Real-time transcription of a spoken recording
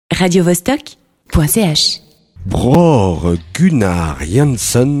radiovostok.ch. Bror, Gunnar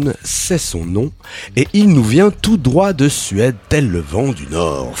Jansson, c'est son nom, et il nous vient tout droit de Suède, tel le vent du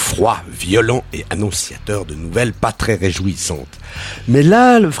Nord, froid, violent et annonciateur de nouvelles pas très réjouissantes. Mais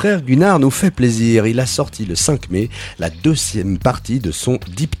là, le frère Gunnar nous fait plaisir, il a sorti le 5 mai la 2e partie de son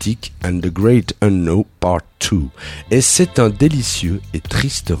diptyque And the Great Unknown Part 2, et c'est un délicieux et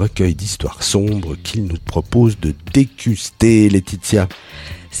triste recueil d'histoires sombres qu'il nous propose de déguster, Laetitia.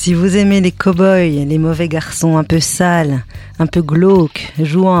 Si vous aimez les cow-boys, les mauvais garçons un peu sales, un peu glauques,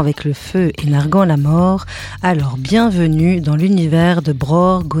 jouant avec le feu et narguant la mort, alors bienvenue dans l'univers de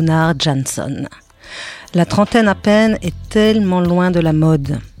Bror Gunnar Jansson. La trentaine à peine est tellement loin de la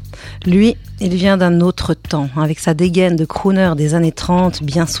mode. Lui, il vient d'un autre temps, avec sa dégaine de crooner des années 30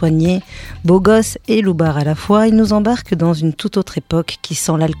 bien soigné, beau gosse et loupard à la fois, il nous embarque dans une toute autre époque qui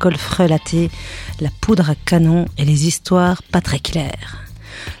sent l'alcool frelaté, la poudre à canon et les histoires pas très claires.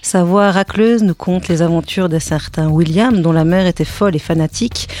 Sa voix racleuse nous conte les aventures d'un certain William dont la mère était folle et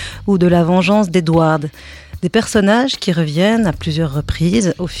fanatique, ou de la vengeance d'Edward. Des personnages qui reviennent à plusieurs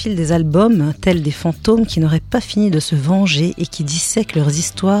reprises au fil des albums, tels des fantômes qui n'auraient pas fini de se venger et qui dissèquent leurs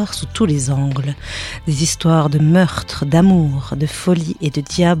histoires sous tous les angles. Des histoires de meurtre, d'amour, de folie et de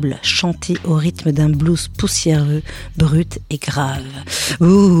diable chantées au rythme d'un blues poussiéreux, brut et grave.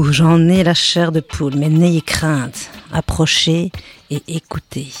 Ouh, j'en ai la chair de poule, mais n'ayez crainte. Approchez et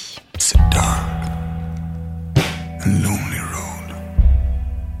écoutez. It's a dark and lonely road.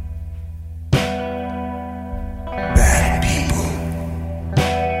 Bad people,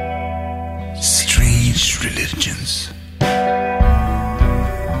 strange religions,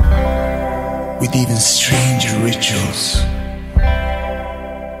 with even stranger rituals.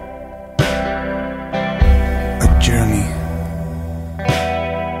 A journey,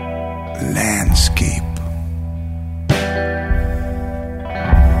 a landscape.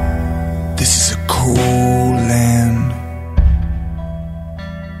 This is a cold land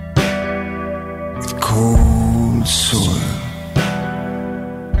with cold soil.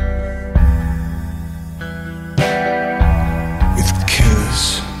 With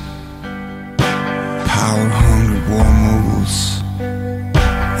killers, power-hungry war moguls,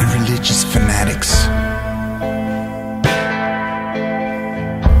 and religious fanatics.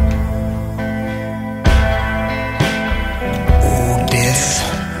 Oh, death,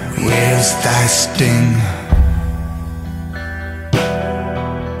 where's thy sting?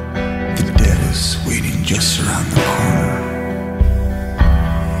 The devil's waiting just around the corner.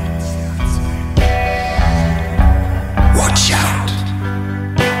 Watch out.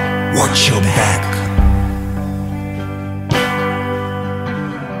 Watch your back.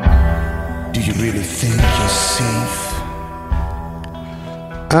 Do you really think you're safe?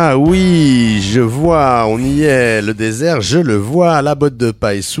 Ah oui, je vois, on y est, le désert, je le vois, la botte de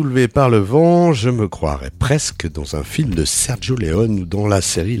paille soulevée par le vent, je me croirais presque dans un film de Sergio Leone ou dans la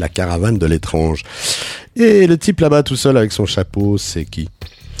série La Caravane de l'étrange. Et le type là-bas tout seul avec son chapeau, c'est qui ?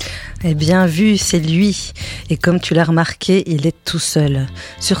 Eh bien vu, c'est lui. Et comme tu l'as remarqué, il est tout seul.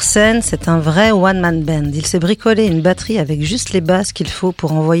 Sur scène, c'est un vrai one-man band. Il s'est bricolé une batterie avec juste les basses qu'il faut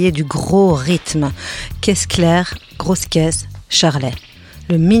pour envoyer du gros rythme. Caisse claire, grosse caisse, charlet.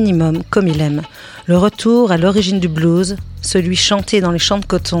 Le minimum comme il aime. Le retour à l'origine du blues, celui chanté dans les champs de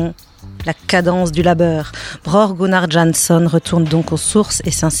coton, la cadence du labeur. Bror Gunnar Jansson retourne donc aux sources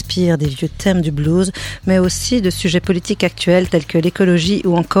et s'inspire des vieux thèmes du blues, mais aussi de sujets politiques actuels tels que l'écologie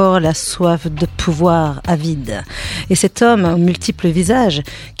ou encore la soif de pouvoir avide. Et cet homme aux multiples visages,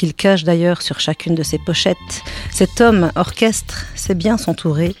 qu'il cache d'ailleurs sur chacune de ses pochettes, cet homme orchestre sait bien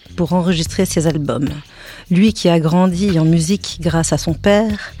s'entourer pour enregistrer ses albums. Lui qui a grandi en musique grâce à son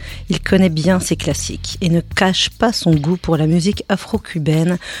père, il connaît bien ses classiques et ne cache pas son goût pour la musique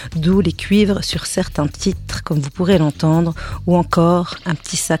afro-cubaine, d'où les cuivres sur certains titres, comme vous pourrez l'entendre, ou encore un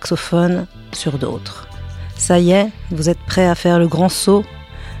petit saxophone sur d'autres. Ça y est, vous êtes prêts à faire le grand saut ?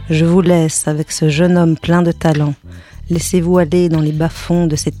 Je vous laisse avec ce jeune homme plein de talent. Laissez-vous aller dans les bas-fonds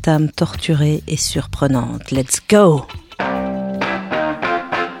de cette âme torturée et surprenante. Let's go!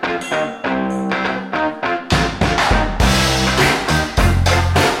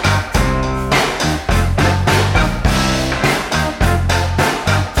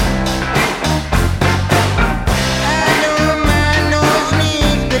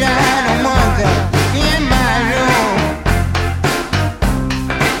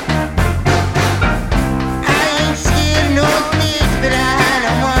 No sleep, but I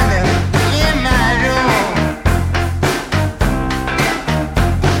don't wonder in my room.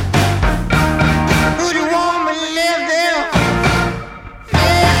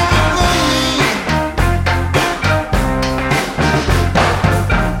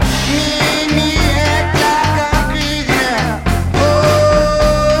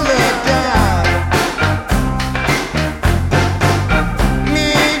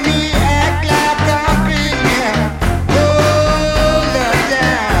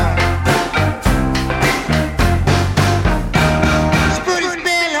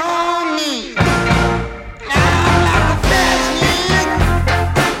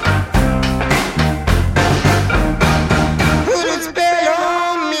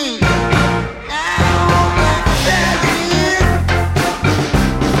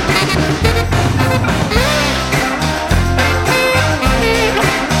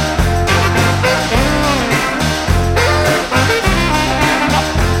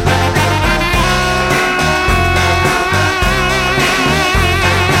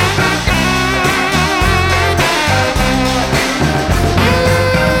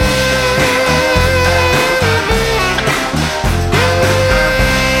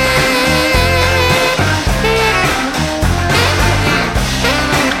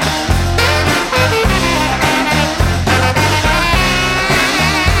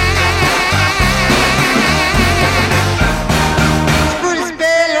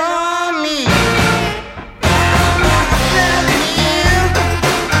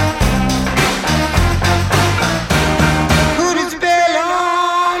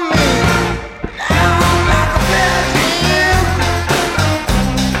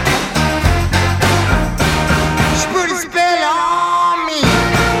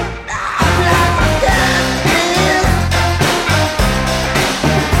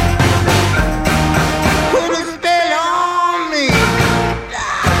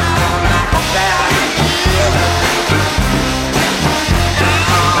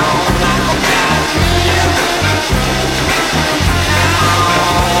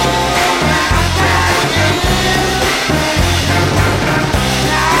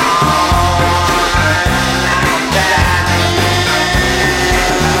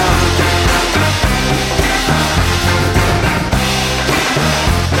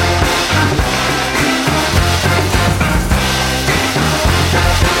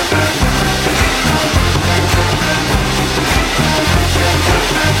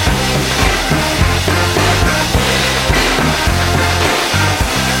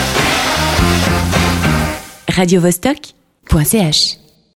 radiovostok.ch